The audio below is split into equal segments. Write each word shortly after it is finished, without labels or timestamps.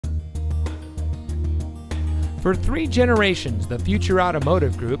For 3 generations, the Future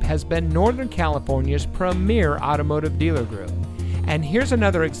Automotive Group has been Northern California's premier automotive dealer group. And here's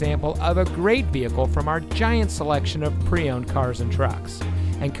another example of a great vehicle from our giant selection of pre-owned cars and trucks.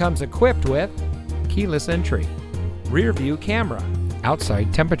 And comes equipped with keyless entry, rear view camera,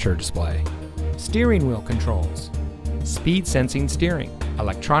 outside temperature display, steering wheel controls, speed sensing steering,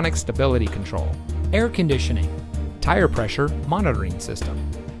 electronic stability control, air conditioning, tire pressure monitoring system,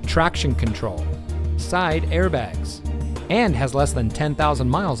 traction control, side airbags, and has less than 10,000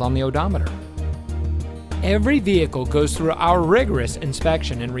 miles on the odometer. Every vehicle goes through our rigorous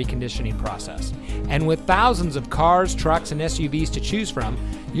inspection and reconditioning process. And with thousands of cars, trucks, and SUVs to choose from,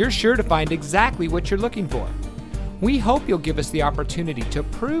 you're sure to find exactly what you're looking for. We hope you'll give us the opportunity to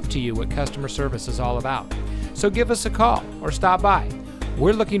prove to you what customer service is all about. So give us a call or stop by.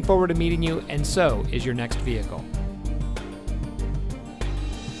 We're looking forward to meeting you, and so is your next vehicle.